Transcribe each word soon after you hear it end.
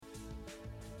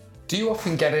Do you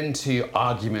often get into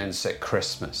arguments at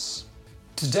Christmas?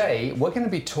 Today, we're going to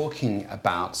be talking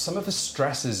about some of the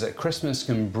stresses that Christmas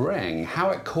can bring, how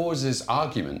it causes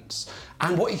arguments,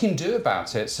 and what you can do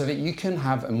about it so that you can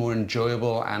have a more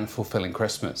enjoyable and fulfilling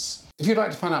Christmas. If you'd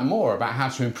like to find out more about how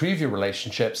to improve your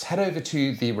relationships, head over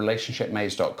to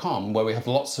therelationshipmaze.com, where we have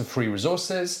lots of free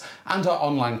resources and our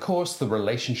online course, The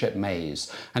Relationship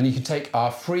Maze. And you can take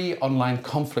our free online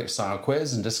conflict style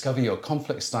quiz and discover your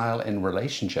conflict style in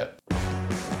relationship.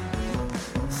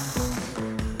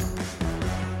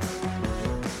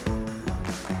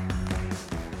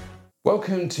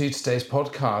 Welcome to today's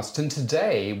podcast, and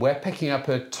today we're picking up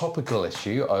a topical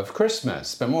issue of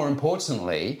Christmas, but more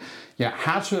importantly,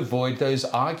 how to avoid those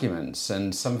arguments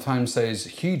and sometimes those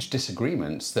huge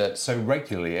disagreements that so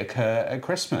regularly occur at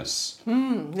Christmas.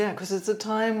 Because it's a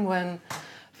time when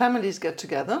families get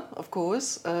together, of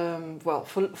course.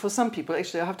 For some people,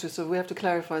 actually, we have to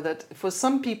clarify that for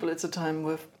some people it's a time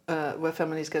where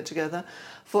families get together.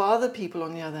 For other people,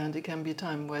 on the other hand, it can be a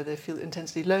time where they feel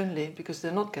intensely lonely because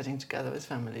they're not getting together with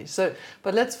families.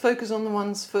 But let's focus on the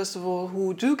ones, first of all,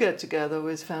 who do get together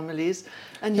with families.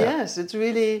 And yes, it's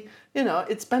really,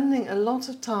 it's spending a lot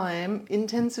of time,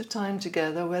 intensive time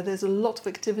together, where there's a lot of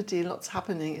activity, lots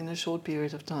happening in a short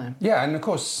period of time. Yeah, and of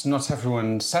course, not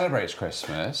everyone celebrates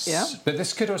Christmas. Yeah. But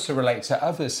this could also relate to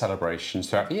other celebrations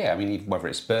throughout the year. I mean, whether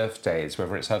it's birthdays,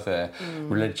 whether it's other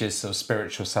religious or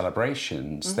spiritual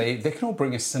celebrations, they can all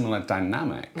bring a similar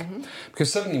dynamic.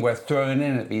 Because suddenly we're thrown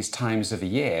in at these times of the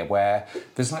year where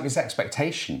there's like these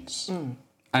expectations.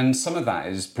 And some of that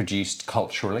is produced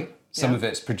culturally. Some of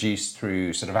it's produced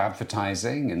through sort of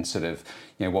advertising and sort of,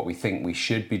 what we think we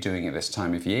should be doing at this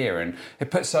time of year. And it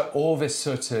puts up all this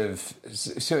sort of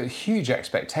huge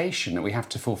expectation that we have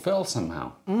to fulfill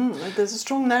somehow. There's a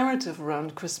strong narrative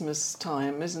around Christmas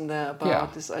time, isn't there,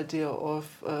 about this idea of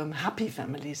happy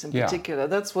families in particular.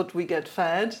 That's what we get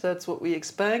fed, that's what we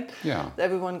expect.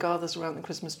 Everyone gathers around the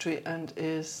Christmas tree and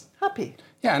is happy.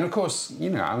 Yeah, and of course,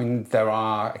 there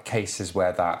are cases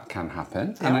where that can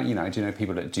happen. And, I do know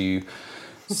people that do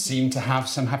seem to have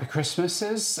some happy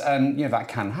Christmases, and, that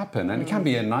can happen. And it can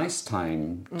be a nice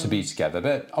time to be together,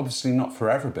 but obviously not for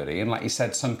everybody. And like you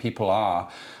said, some people are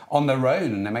on their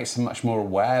own, and it makes them much more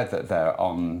aware that they're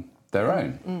on their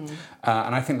own.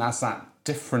 And I think that's that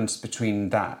difference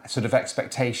between that sort of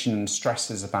expectation and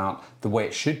stresses about the way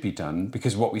it should be done,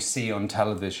 because what we see on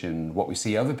television, what we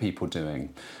see other people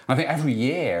doing. I think every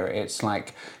year it's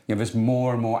like, there's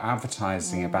more and more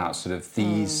advertising about sort of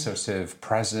these sort of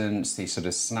presents, these sort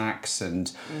of snacks,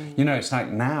 and it's like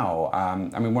now,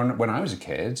 when I was a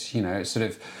kid, it's sort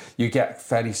of, you get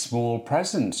fairly small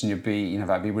presents and you'd be,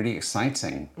 that'd be really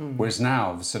exciting. Whereas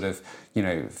now, sort of,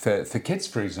 for kids,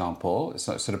 for example, it's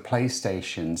like sort of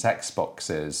PlayStations,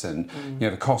 Xboxes, and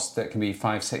the cost that can be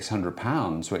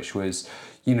 £500-600, which was,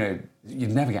 you'd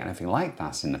never get anything like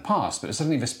that in the past. But there's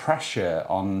suddenly this pressure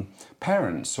on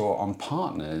parents or on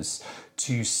partners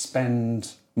to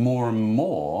spend more and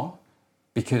more,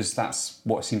 because that's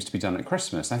what seems to be done at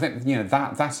Christmas. I think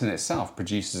that in itself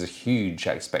produces a huge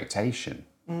expectation.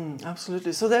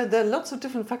 Absolutely. So there are lots of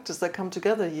different factors that come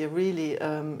together here, really,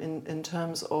 in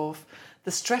terms of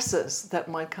the stressors that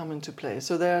might come into play.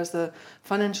 So there's the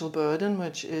financial burden,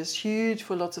 which is huge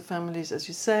for lots of families, as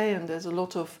you say, and there's a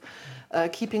lot of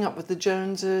keeping up with the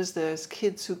Joneses. There's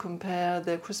kids who compare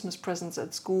their Christmas presents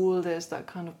at school. There's that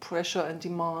kind of pressure and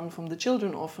demand from the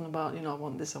children often about, I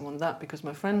want this, I want that, because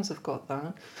my friends have got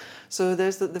that. So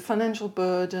there's the financial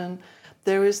burden.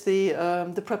 There is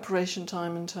the preparation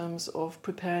time in terms of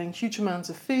preparing huge amounts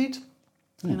of food,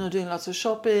 doing lots of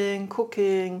shopping,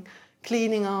 cooking,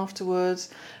 cleaning afterwards.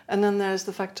 And then there's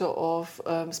the factor of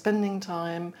spending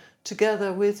time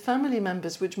together with family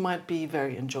members, which might be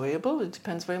very enjoyable. It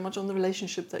depends very much on the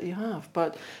relationship that you have.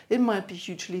 But it might be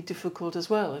hugely difficult as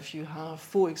well if you have,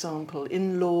 for example,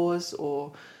 in-laws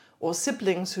or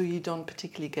siblings who you don't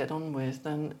particularly get on with.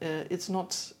 Then it's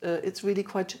really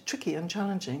quite tricky and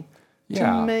challenging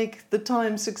to make the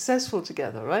time successful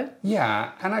together, right?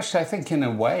 Yeah, and actually I think in a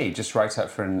way, just right up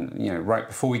front, right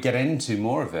before we get into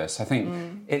more of this, I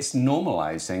think it's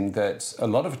normalising that a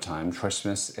lot of the time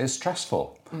Christmas is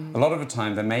stressful. A lot of the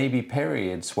time there may be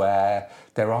periods where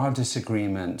there are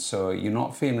disagreements or you're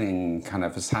not feeling kind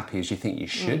of as happy as you think you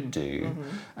should do.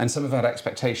 And some of that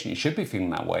expectation you should be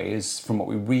feeling that way is from what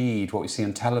we read, what we see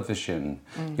on television,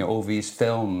 all these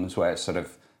films where it's sort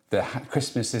of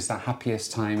Christmas is the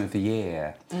happiest time of the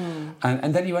year.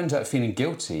 And then you end up feeling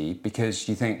guilty because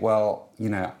you think, well,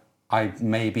 I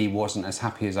maybe wasn't as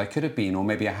happy as I could have been, or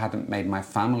maybe I hadn't made my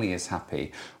family as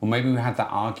happy, or maybe we had that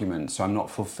argument, so I'm not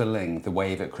fulfilling the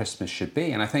way that Christmas should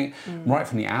be. And I think right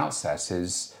from the outset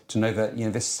is to know that,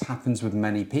 this happens with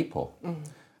many people.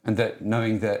 And that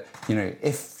knowing that,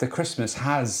 if the Christmas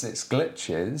has its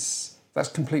glitches, that's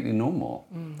completely normal.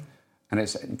 And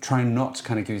it's trying not to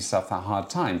kind of give yourself that hard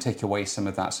time, take away some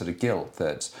of that sort of guilt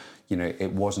that,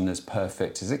 it wasn't as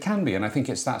perfect as it can be. And I think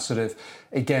it's that sort of,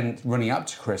 again, running up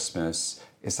to Christmas,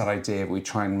 it's that idea we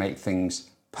try and make things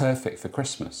perfect for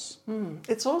Christmas.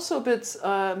 It's also a bit,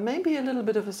 maybe a little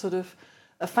bit of a sort of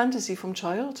a fantasy from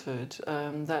childhood,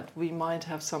 that we might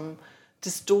have some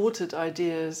distorted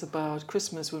ideas about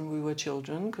Christmas when we were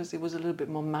children, because it was a little bit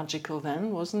more magical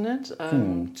then, wasn't it?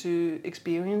 To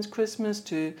experience Christmas,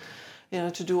 to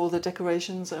do all the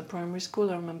decorations at primary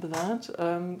school. I remember that,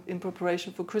 in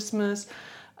preparation for Christmas.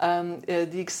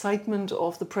 The excitement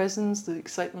of the presents, the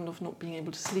excitement of not being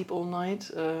able to sleep all night,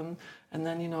 and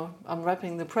then,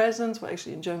 unwrapping the presents. Well,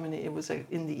 actually in Germany it was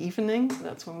in the evening.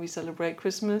 That's when we celebrate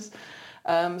Christmas.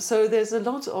 So there's a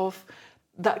lot of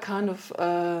that kind of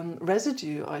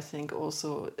residue, I think,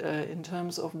 also in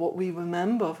terms of what we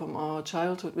remember from our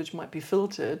childhood, which might be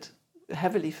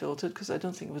heavily filtered, because I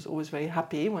don't think it was always very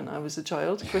happy when I was a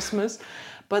child, Christmas.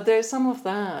 But there's some of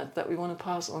that we want to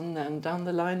pass on then down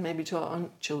the line, maybe to our own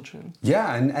children.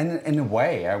 Yeah, and in a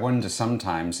way, I wonder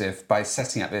sometimes if by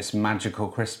setting up this magical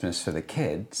Christmas for the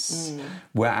kids,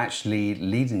 we're actually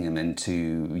leading them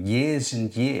into years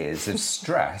and years of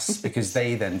stress because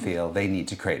they then feel they need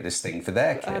to create this thing for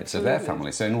their kids or their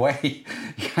family. So in a way,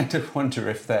 you kind of wonder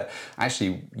if they're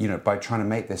actually, by trying to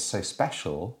make this so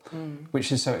special,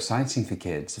 which is so exciting for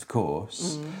kids, of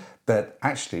course, but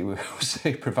actually we're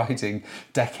also providing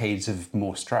decades of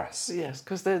more stress. Yes,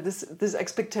 because this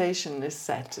expectation is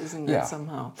set, isn't it,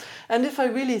 somehow? And if I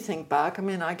really think back,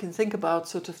 I can think about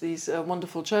sort of these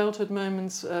wonderful childhood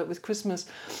moments with Christmas,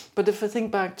 but if I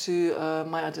think back to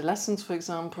my adolescence, for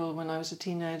example, when I was a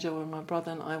teenager, when my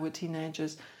brother and I were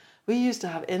teenagers, we used to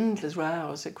have endless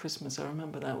rows at Christmas. I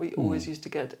remember that. We always used to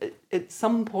get, at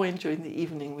some point during the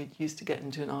evening, we used to get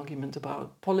into an argument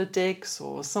about politics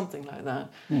or something like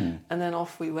that. And then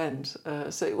off we went.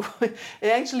 So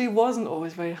it actually wasn't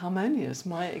always very harmonious,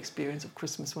 my experience of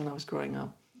Christmas when I was growing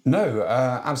up. No,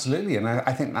 absolutely. And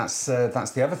I think that's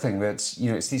the other thing, that,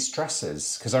 it's these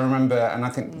stresses. Because I remember, and I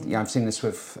think I've seen this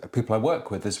with people I work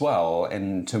with as well,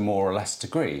 to more or less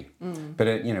degree.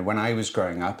 But, when I was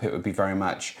growing up, it would be very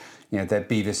much, there'd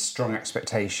be this strong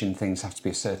expectation, things have to be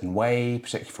a certain way,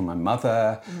 particularly from my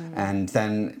mother. And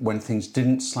then when things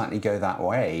didn't slightly go that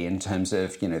way, in terms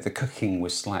of, the cooking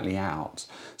was slightly out,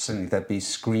 suddenly there'd be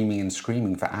screaming and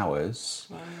screaming for hours.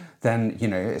 Wow. Then,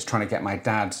 it's trying to get my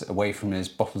dad away from his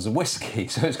bottles of whiskey.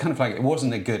 So it's kind of like, it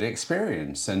wasn't a good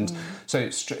experience. And so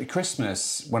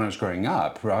Christmas, when I was growing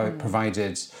up,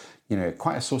 provided,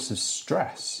 quite a source of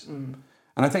stress.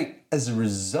 And I think as a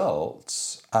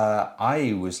result,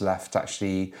 I was left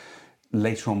actually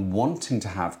later on wanting to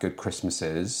have good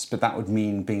Christmases, but that would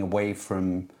mean being away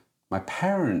from my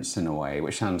parents in a way,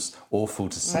 which sounds awful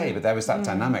to say, but there was that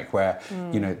dynamic where,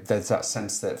 there's that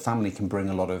sense that family can bring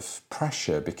a lot of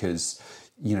pressure because,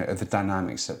 of the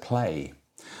dynamics at play.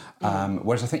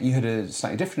 Whereas I think you had a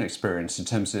slightly different experience in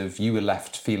terms of you were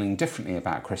left feeling differently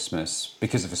about Christmas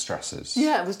because of the stresses.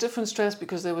 Yeah, it was different stress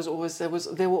because there were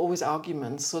always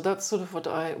arguments. So that's sort of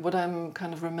what I'm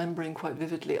kind of remembering quite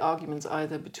vividly. Arguments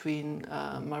either between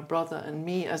my brother and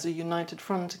me as a united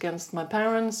front against my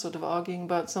parents, sort of arguing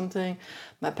about something.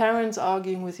 My parents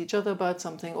arguing with each other about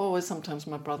something, or sometimes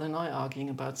my brother and I arguing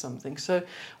about something. So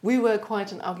we were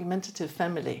quite an argumentative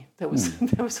family. There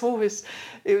was always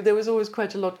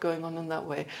quite a lot going on in that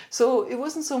way. So it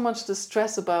wasn't so much the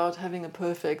stress about having a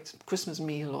perfect Christmas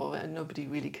meal, or nobody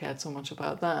really cared so much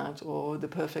about that, or the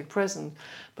perfect present,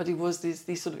 but it was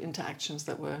these sort of interactions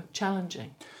that were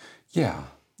challenging. Yeah,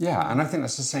 and I think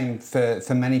that's the same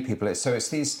for many people.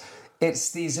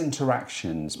 It's these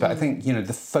interactions, but I think,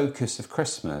 the focus of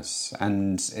Christmas,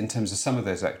 and in terms of some of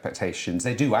those expectations,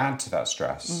 they do add to that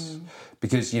stress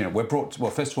because,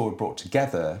 first of all, we're brought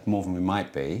together more than we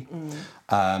might be.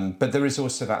 But there is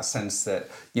also that sense that,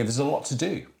 there's a lot to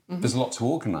do. There's a lot to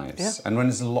organise. Yeah. And when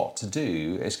there's a lot to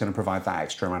do, it's going to provide that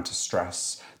extra amount of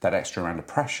stress, that extra amount of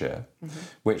pressure,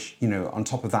 which, on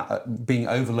top of that, being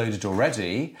overloaded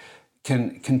already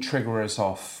can trigger us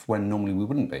off when normally we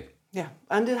wouldn't be. Yeah,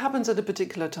 and it happens at a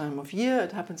particular time of year.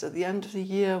 It happens at the end of the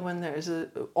year when there is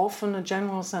often a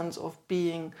general sense of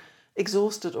being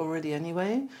exhausted already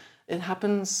anyway. It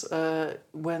happens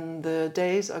when the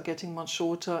days are getting much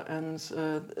shorter and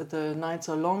the nights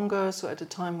are longer. So at a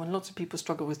time when lots of people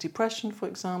struggle with depression, for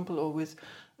example, or with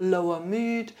lower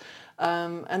mood,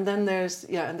 and then there's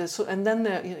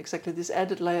exactly this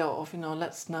added layer of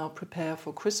let's now prepare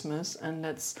for Christmas and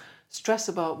let's stress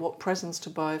about what presents to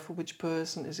buy for which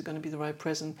person, is it going to be the right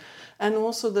present, and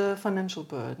also the financial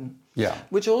burden. Yeah.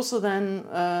 Which also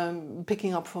then,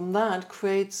 picking up from that,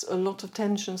 creates a lot of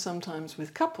tension sometimes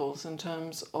with couples in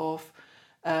terms of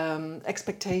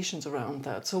expectations around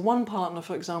that. So one partner,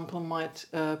 for example, might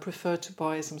prefer to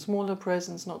buy some smaller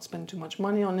presents, not spend too much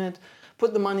money on it,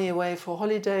 put the money away for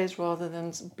holidays rather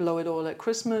than blow it all at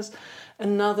Christmas.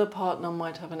 Another partner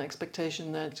might have an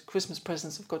expectation that Christmas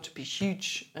presents have got to be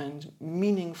huge and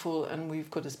meaningful, and we've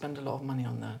got to spend a lot of money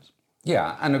on that.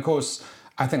 Yeah, and of course,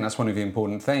 I think that's one of the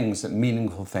important things, that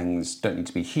meaningful things don't need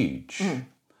to be huge.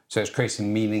 So it's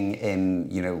creating meaning in,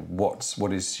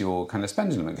 what is your kind of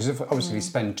spending limit? Because if obviously you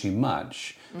spend too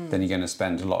much, then you're going to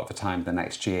spend a lot of the time the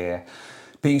next year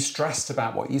being stressed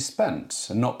about what you spent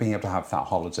and not being able to have that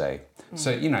holiday.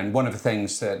 So, one of the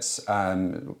things that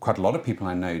quite a lot of people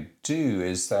I know do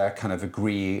is they kind of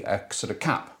agree a sort of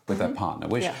cap with their partner,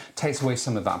 which takes away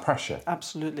some of that pressure.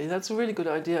 Absolutely. That's a really good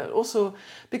idea. Also,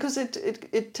 because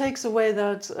it takes away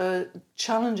that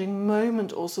challenging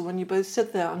moment also when you both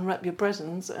sit there, unwrap your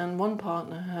presents, and one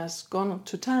partner has gone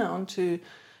to town to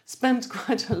spend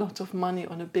quite a lot of money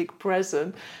on a big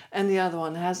present and the other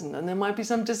one hasn't. And there might be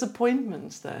some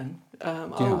disappointments then.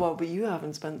 But you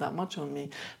haven't spent that much on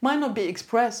me. Might not be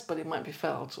expressed, but it might be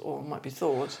felt or might be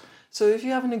thought. So if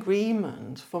you have an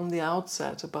agreement from the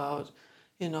outset about,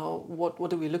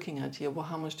 what are we looking at here? Well,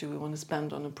 how much do we want to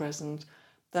spend on a present?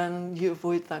 Then you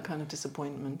avoid that kind of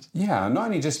disappointment. Yeah, not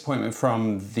only disappointment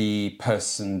from the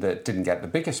person that didn't get the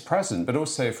biggest present, but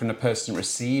also from the person that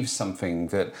receives something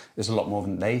that is a lot more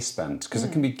than they spent, because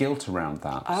there can be guilt around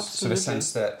that. Absolutely. So the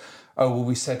sense that,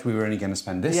 we said we were only going to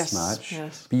spend this much,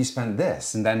 but you spent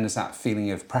this. And then there's that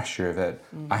feeling of pressure that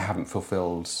I haven't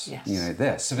fulfilled,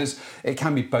 this. So it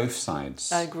can be both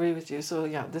sides. I agree with you. So,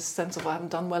 this sense of I haven't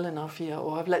done well enough here,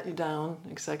 or I've let you down.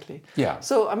 Exactly. Yeah.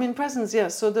 So,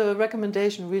 presents, So the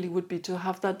recommendation really would be to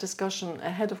have that discussion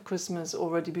ahead of Christmas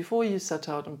already before you set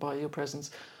out and buy your presents.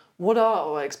 What are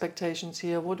our expectations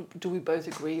here? What do we both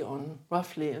agree on,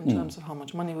 roughly, in terms of how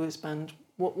much money we spend?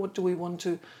 What do we want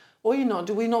to... Or,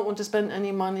 do we not want to spend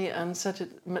any money and set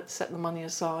the money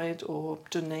aside or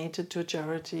donate it to a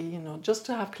charity, just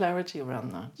to have clarity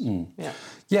around that.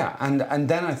 Yeah, and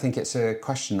then I think it's a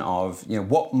question of,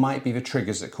 what might be the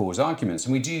triggers that cause arguments.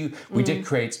 And we did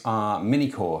create our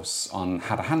mini course on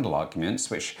how to handle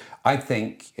arguments, which I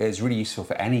think is really useful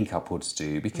for any couple to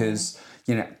do, because,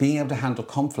 being able to handle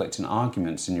conflict and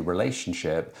arguments in your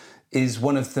relationship is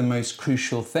one of the most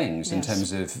crucial things in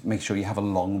terms of making sure you have a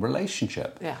long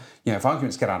relationship. Yeah. If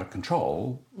arguments get out of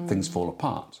control, things fall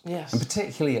apart. Yes. And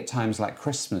particularly at times like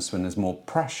Christmas when there's more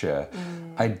pressure,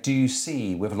 I do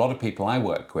see with a lot of people I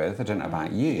work with, I don't know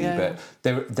about you, but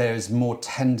there's more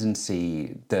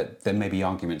tendency that there may be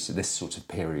arguments at this sort of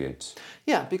period.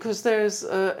 Yeah, because there's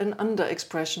an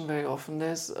under-expression very often.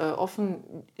 There's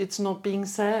often it's not being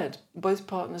said. Both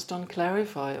partners don't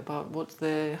clarify about what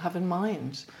they have in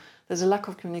mind. There's a lack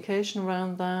of communication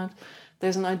around that.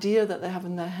 There's an idea that they have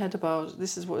in their head about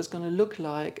this is what it's going to look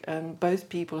like, and both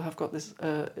people have got this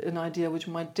an idea which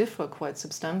might differ quite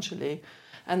substantially.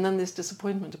 And then this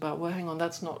disappointment about, well, hang on,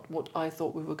 that's not what I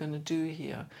thought we were going to do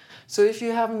here. So if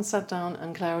you haven't sat down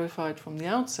and clarified from the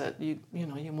outset,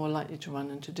 you're more likely to run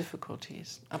into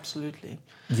difficulties. Absolutely.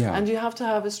 Yeah. And you have to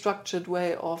have a structured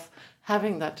way of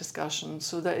having that discussion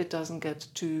so that it doesn't get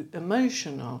too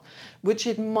emotional, which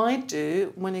it might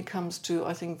do when it comes to,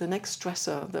 I think, the next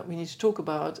stressor that we need to talk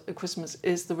about at Christmas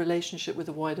is the relationship with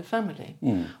the wider family,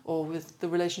 or with the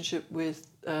relationship with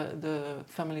the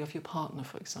family of your partner,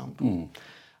 for example.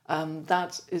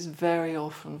 That is very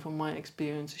often, from my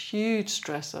experience, a huge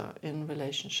stressor in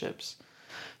relationships.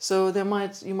 So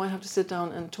you might have to sit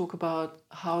down and talk about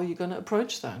how you're going to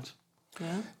approach that.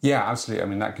 Yeah,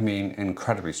 absolutely. That can be an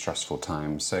incredibly stressful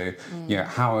time. So,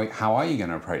 how are you going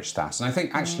to approach that? And I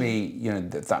think actually,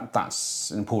 that's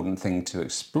an important thing to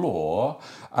explore.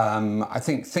 I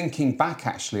think thinking back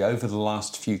actually over the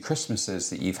last few Christmases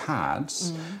that you've had,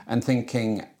 and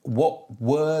thinking, what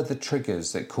were the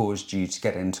triggers that caused you to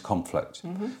get into conflict?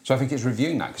 So I think it's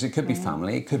reviewing that, because it could be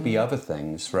family, it could be other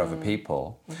things for other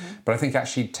people. But I think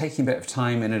actually taking a bit of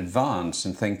time in advance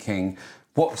and thinking,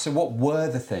 what were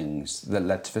the things that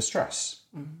led to the stress?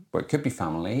 Well, it could be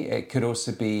family. It could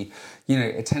also be,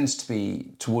 it tends to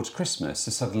be towards Christmas,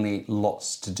 there's suddenly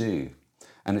lots to do.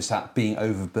 And it's that being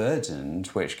overburdened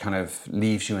which kind of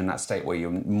leaves you in that state where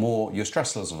your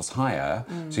stress level's higher,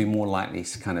 so you're more likely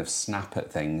to kind of snap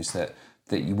at things that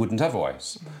you wouldn't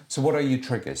otherwise. So what are your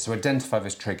triggers? So identify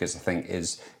those triggers, I think,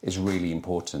 is really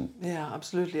important. Yeah,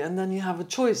 absolutely. And then you have a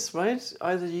choice, right?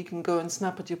 Either you can go and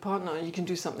snap at your partner, or you can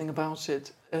do something about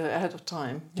it ahead of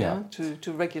time,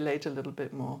 to regulate a little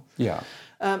bit more. Yeah.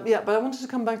 But I wanted to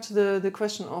come back to the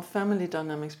question of family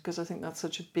dynamics, because I think that's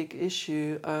such a big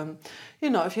issue.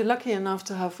 If you're lucky enough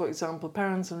to have, for example,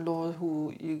 parents-in-law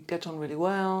who you get on really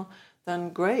well,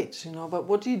 then great, But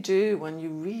what do you do when you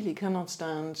really cannot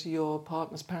stand your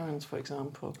partner's parents, for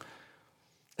example?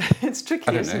 It's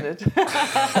tricky, isn't it?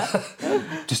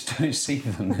 Just don't see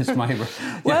them. Is my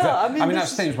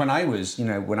that's things when I was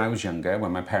younger,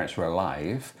 when my parents were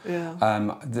alive. Yeah.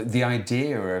 The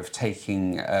idea of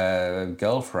taking a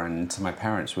girlfriend to my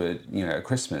parents at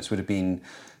Christmas would have been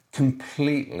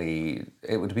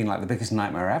it would have been like the biggest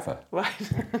nightmare ever. Right.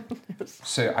 Yes.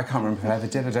 So I can't remember if I ever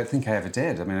did. I don't think I ever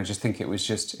did. I mean, I just think it was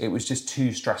just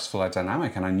too stressful a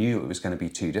dynamic, and I knew it was going to be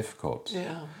too difficult.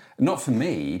 Yeah. Not for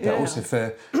me, but also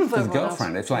for the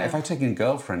girlfriend. It's like if I take a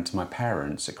girlfriend to my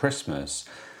parents at Christmas,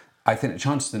 I think the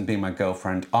chances of them being my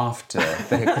girlfriend after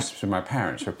they had Christmas with my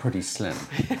parents were pretty slim.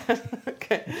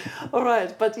 Okay, all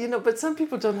right, but some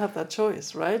people don't have that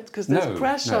choice, right? Because there's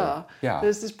pressure. No. Yeah.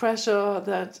 There's this pressure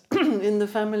that in the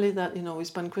family that we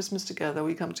spend Christmas together,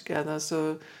 we come together,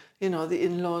 so the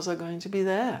in-laws are going to be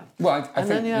there. Well, I think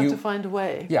then you have to find a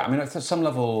way. Yeah, I mean, at some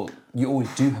level, you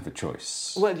always do have a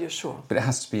choice. Well, you're sure, but it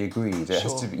has to be agreed. It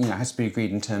has to be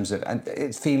agreed in terms of, and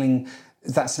it's feeling.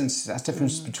 That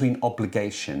difference between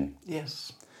obligation.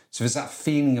 Yes. So there's that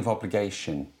feeling of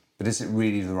obligation, but is it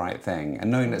really the right thing?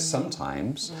 And knowing that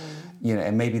sometimes,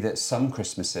 it may be that some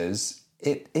Christmases,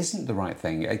 it isn't the right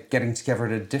thing. Getting together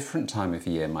at a different time of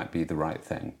year might be the right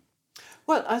thing.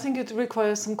 Well, I think it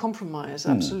requires some compromise,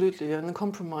 absolutely. And the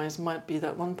compromise might be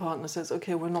that one partner says,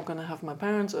 okay, we're not going to have my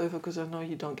parents over because I know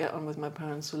you don't get on with my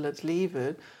parents, so let's leave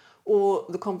it. Or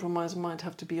the compromise might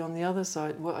have to be on the other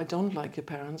side. Well, I don't like your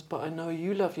parents, but I know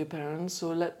you love your parents, so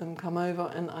let them come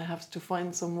over, and I have to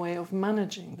find some way of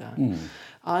managing that.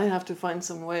 I have to find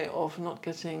some way of not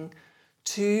getting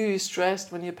too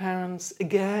stressed when your parents,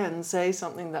 again, say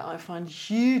something that I find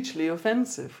hugely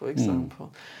offensive, for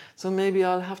example. So maybe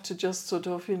I'll have to just sort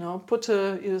of,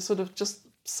 just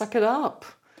suck it up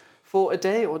for a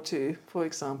day or two, for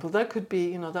example. That could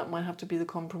be, that might have to be the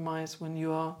compromise when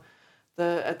you are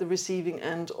at the receiving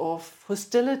end of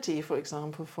hostility, for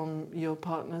example, from your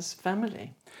partner's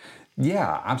family.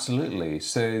 Yeah, absolutely.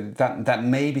 So that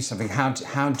may be something.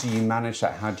 How do you manage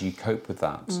that? How do you cope with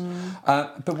that?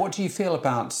 But what do you feel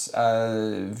about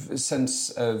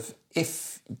sense of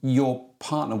if your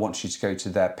partner wants you to go to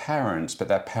their parents, but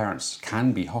their parents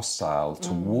can be hostile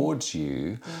towards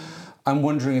you? I'm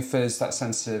wondering if there's that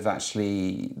sense of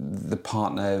actually the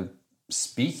partner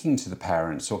speaking to the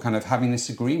parents or kind of having this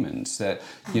agreement that,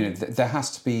 there has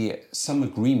to be some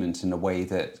agreement in the way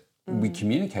that we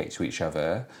communicate to each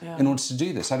other in order to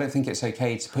do this. I don't think it's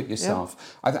okay to put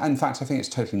yourself... in fact, I think it's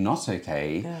totally not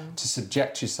okay to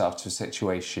subject yourself to a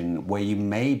situation where you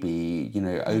may be,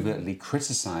 overtly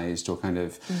criticised or kind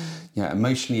of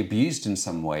emotionally abused in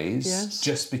some ways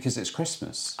just because it's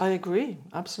Christmas. I agree,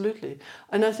 absolutely.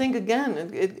 And I think,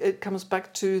 again, it comes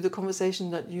back to the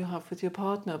conversation that you have with your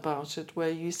partner about it,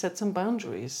 where you set some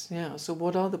boundaries. Yeah, so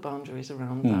what are the boundaries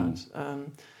around that?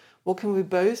 What can we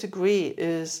both agree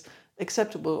is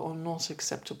acceptable or not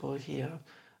acceptable here?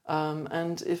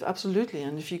 And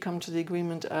if you come to the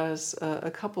agreement as a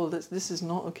couple that this is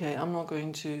not okay, I'm not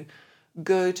going to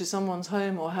go to someone's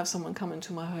home or have someone come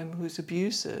into my home who's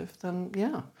abusive, then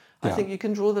I think you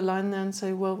can draw the line there and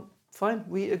say, well, fine,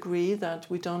 we agree that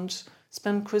we don't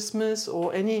spend Christmas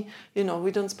or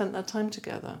we don't spend that time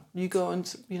together. You go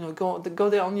and, go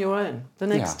there on your own the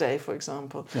next day, for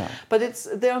example. Yeah. But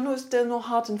there are no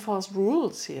hard and fast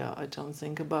rules here, I don't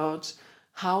think, about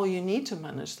how you need to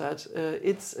manage that.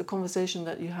 It's a conversation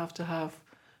that you have to have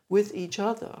with each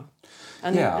other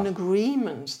and an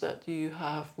agreement that you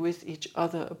have with each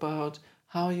other about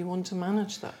how you want to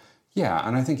manage that. Yeah,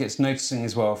 and I think it's noticing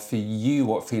as well for you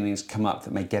what feelings come up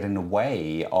that may get in the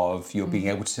way of your being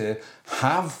able to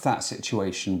have that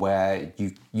situation where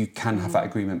you can have that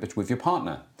agreement with your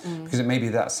partner. Because it may be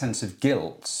that sense of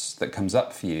guilt that comes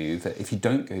up for you that if you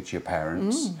don't go to your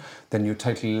parents, then you're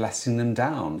totally letting them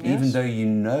down. Yes. Even though you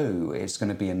know it's going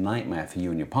to be a nightmare for you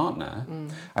and your partner,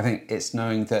 I think it's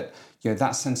knowing that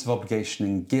that sense of obligation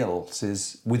and guilt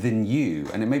is within you,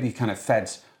 and it may be kind of fed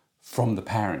from the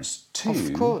parents too.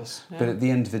 Of course. Yeah. But at the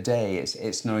end of the day,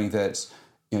 it's knowing that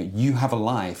you have a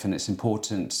life, and it's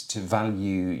important to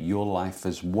value your life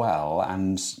as well,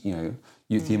 and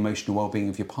the emotional well-being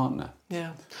of your partner.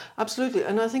 Yeah, absolutely.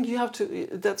 And I think you have to,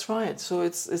 that's right. So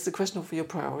it's the question of your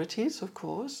priorities, of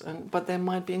course, but they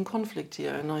might be in conflict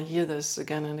here. And I hear this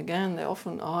again and again. They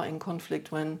often are in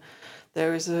conflict when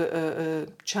there is a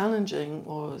challenging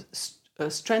or a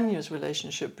strenuous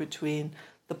relationship between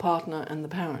the partner and the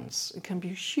parents. It can be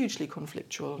hugely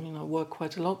conflictual. I work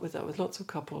quite a lot with that, with lots of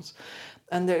couples.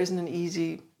 And there isn't an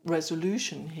easy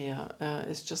resolution here.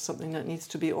 It's just something that needs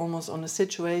to be almost on a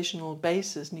situational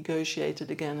basis,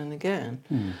 negotiated again and again.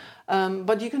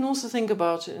 But you can also think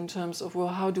about it in terms of, well,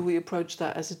 how do we approach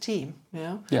that as a team?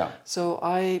 Yeah. So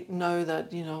I know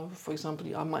that, for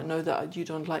example, I might know that you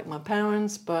don't like my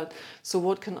parents, but so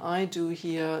what can I do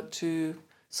here to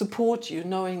support you,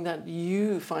 knowing that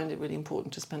you find it really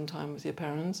important to spend time with your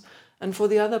parents? And for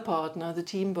the other partner, the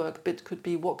teamwork bit could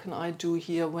be, what can I do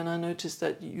here when I notice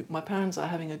that my parents are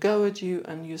having a go at you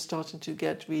and you're starting to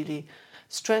get really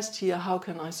stressed here? How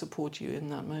can I support you in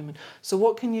that moment? So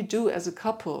what can you do as a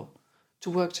couple to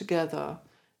work together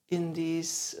in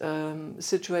these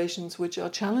situations which are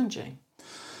challenging?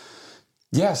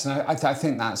 Yes, and I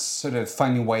think that's sort of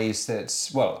finding ways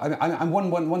that, well,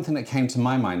 one thing that came to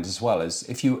my mind as well is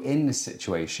if you're in this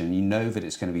situation, you know that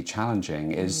it's going to be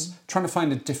challenging, is trying to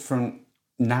find a different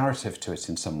narrative to it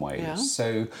in some ways. Yeah.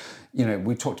 So,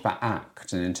 we talked about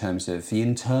ACT, and in terms of the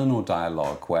internal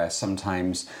dialogue, where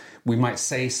sometimes we might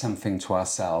say something to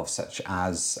ourselves, such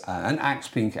as, and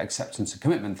ACT being acceptance and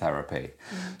commitment therapy.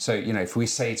 So, if we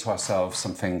say to ourselves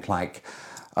something like,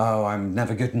 oh, I'm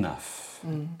never good enough,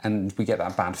 and we get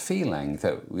that bad feeling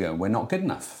that we're not good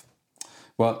enough.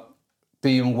 Well,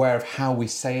 being aware of how we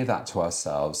say that to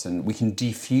ourselves, and we can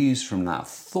defuse from that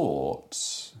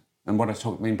thought. And what I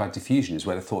mean by diffusion is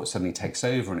where the thought suddenly takes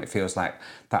over and it feels like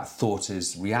that thought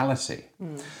is reality.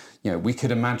 We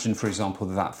could imagine, for example,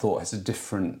 that thought has a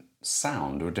different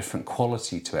sound or a different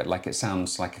quality to it, like it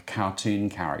sounds like a cartoon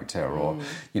character, or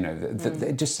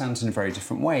it just sounds in a very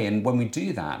different way. And when we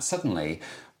do that, suddenly,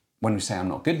 when we say I'm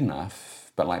not good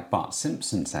enough, but like Bart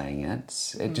Simpson saying it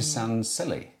just sounds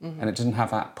silly, and it doesn't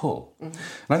have that pull. And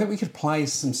I think we could apply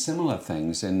some similar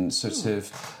things in sort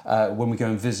of when we go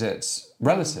and visit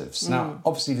relatives. Now,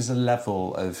 obviously, there's a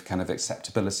level of kind of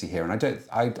acceptability here, and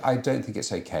I don't think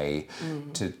it's okay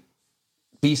to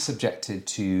be subjected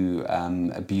to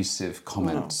abusive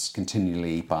comments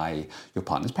continually by your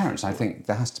partner's parents. I think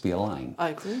there has to be a line. I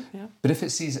agree, yeah. But if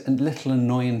it's these little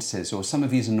annoyances, or some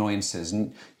of these annoyances,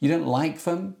 and you don't like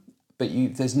them, but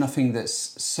there's nothing that's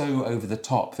so over the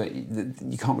top that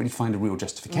you can't really find a real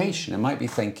justification. It might be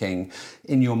thinking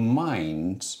in your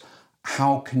mind,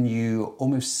 how can you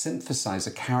almost synthesize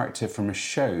a character from a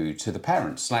show to the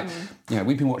parents? Like,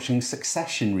 we've been watching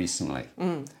Succession recently,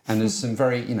 and there's some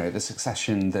very, the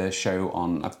Succession, the show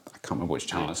on, I can't remember which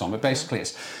channel it's on, but basically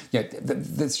it's,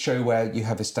 this show where you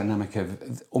have this dynamic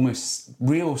of almost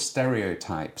real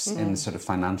stereotypes in the sort of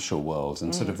financial world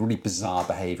and sort of really bizarre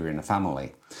behavior in a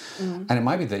family. And it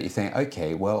might be that you think,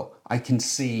 okay, well, I can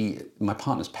see my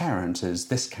partner's parent as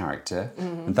this character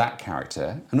and that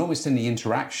character, and almost in the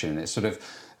interaction, it's sort of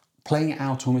playing it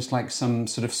out almost like some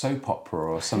sort of soap opera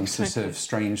or some sort of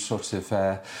strange sort of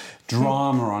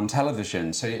drama on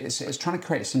television. So it's trying to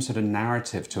create some sort of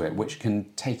narrative to it, which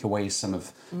can take away some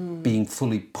of being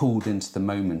fully pulled into the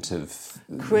moment of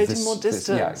creating more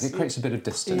distance. It creates a bit of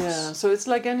distance. Yeah, so it's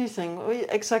like anything.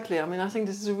 Exactly. I mean, I think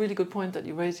this is a really good point that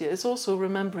you raise here. It's also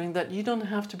remembering that you don't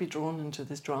have to be drawn into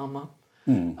this drama.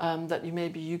 That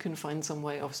you can find some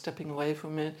way of stepping away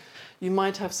from it. You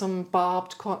might have some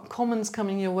barbed comments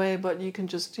coming your way, but you can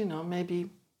just, maybe,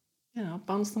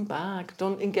 bounce them back.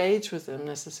 Don't engage with them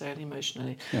necessarily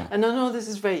emotionally. Yeah. And I know this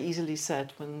is very easily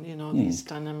said when, these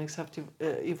dynamics have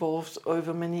evolved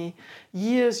over many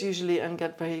years usually and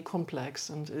get very complex,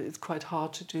 and it's quite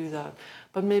hard to do that.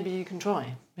 But maybe you can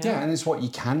try. Yeah, and it's what you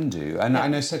can do. And I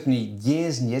know certainly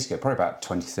years and years ago, probably about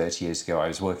 20, 30 years ago, I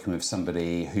was working with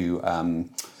somebody who,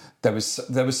 there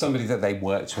was somebody that they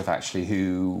worked with actually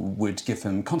who would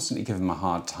constantly give them a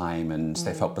hard time, and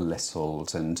they felt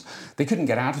belittled, and they couldn't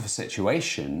get out of a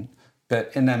situation.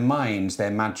 But in their minds, they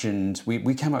imagined,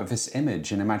 we came up with this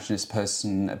image and imagined this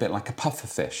person a bit like a puffer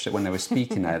fish, that when they were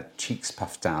speaking, their cheeks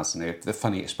puffed out and they had the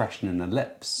funny expression in their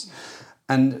lips.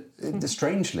 And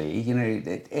strangely,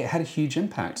 it had a huge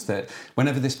impact that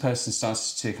whenever this person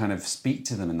started to kind of speak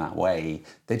to them in that way,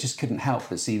 they just couldn't help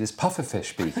but see this pufferfish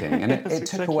speaking. And it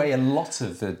took away a lot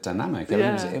of the dynamic. It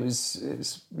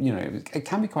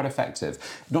can be quite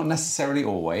effective. Not necessarily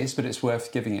always, but it's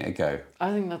worth giving it a go.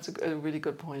 I think that's a really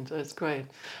good point. It's great.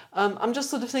 I'm just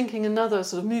sort of thinking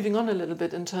moving on a little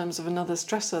bit in terms of another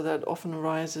stressor that often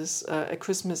arises at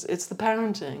Christmas. It's the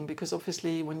parenting, because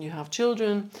obviously when you have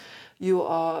children, you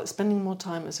are spending more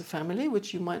time as a family,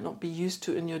 which you might not be used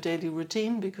to in your daily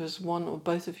routine because one or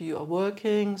both of you are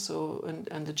working,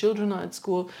 and the children are at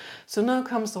school. So now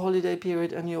comes the holiday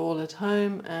period and you're all at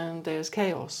home and there's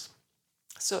chaos.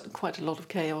 So quite a lot of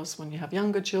chaos when you have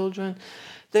younger children.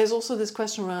 There's also this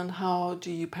question around how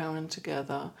do you parent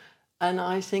together? And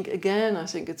I think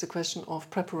it's a question of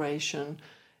preparation.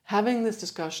 Having this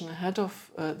discussion ahead of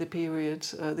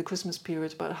the Christmas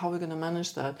period, about how we're going to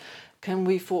manage that. Can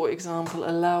we, for example,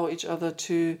 allow each other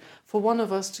for one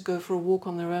of us to go for a walk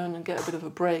on their own and get a bit of a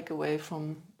break away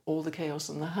from all the chaos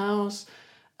in the house?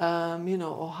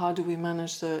 Or how do we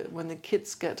manage when the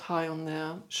kids get high on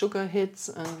their sugar hits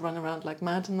and run around like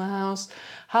mad in the house?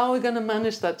 How are we going to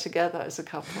manage that together as a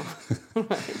couple?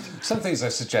 Right. Some things I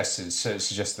suggested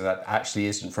that actually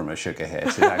isn't from a sugar hit.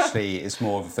 It actually is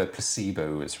more of a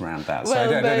placebo that's around that. So I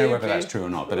don't know whether that's true or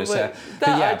not. But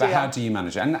but how do you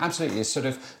manage it? And absolutely, it's sort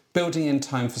of building in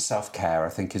time for self-care, I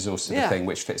think, is also the thing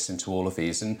which fits into all of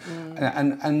these. So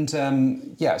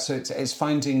it's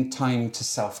finding time to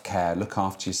self-care, look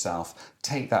after yourself,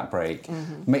 take that break,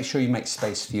 make sure you make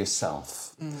space for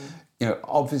yourself.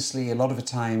 Obviously, a lot of the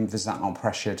time, there's that amount of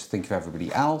pressure to think of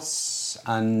everybody else,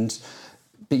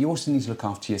 but you also need to look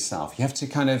after yourself. You have to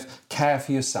kind of care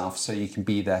for yourself so you can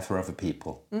be there for other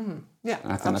people. Mm-hmm. Yeah,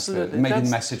 and I think absolutely. Maybe the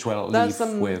message we'll leave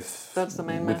with. That's the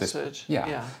main message.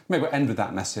 Maybe we'll end with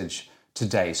that message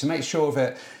today. So make sure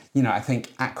that, I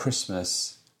think at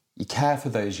Christmas, you care for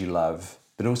those you love,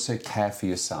 but also care for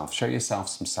yourself. Show yourself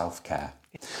some self-care.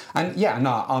 And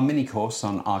our mini course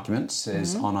on arguments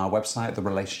is on our website,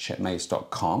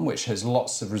 therelationshipmaze.com, which has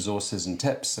lots of resources and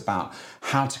tips about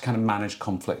how to kind of manage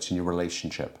conflict in your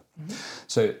relationship.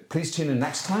 So please tune in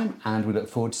next time, and we look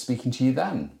forward to speaking to you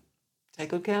then.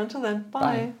 Take good care until then.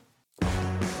 Bye. Bye.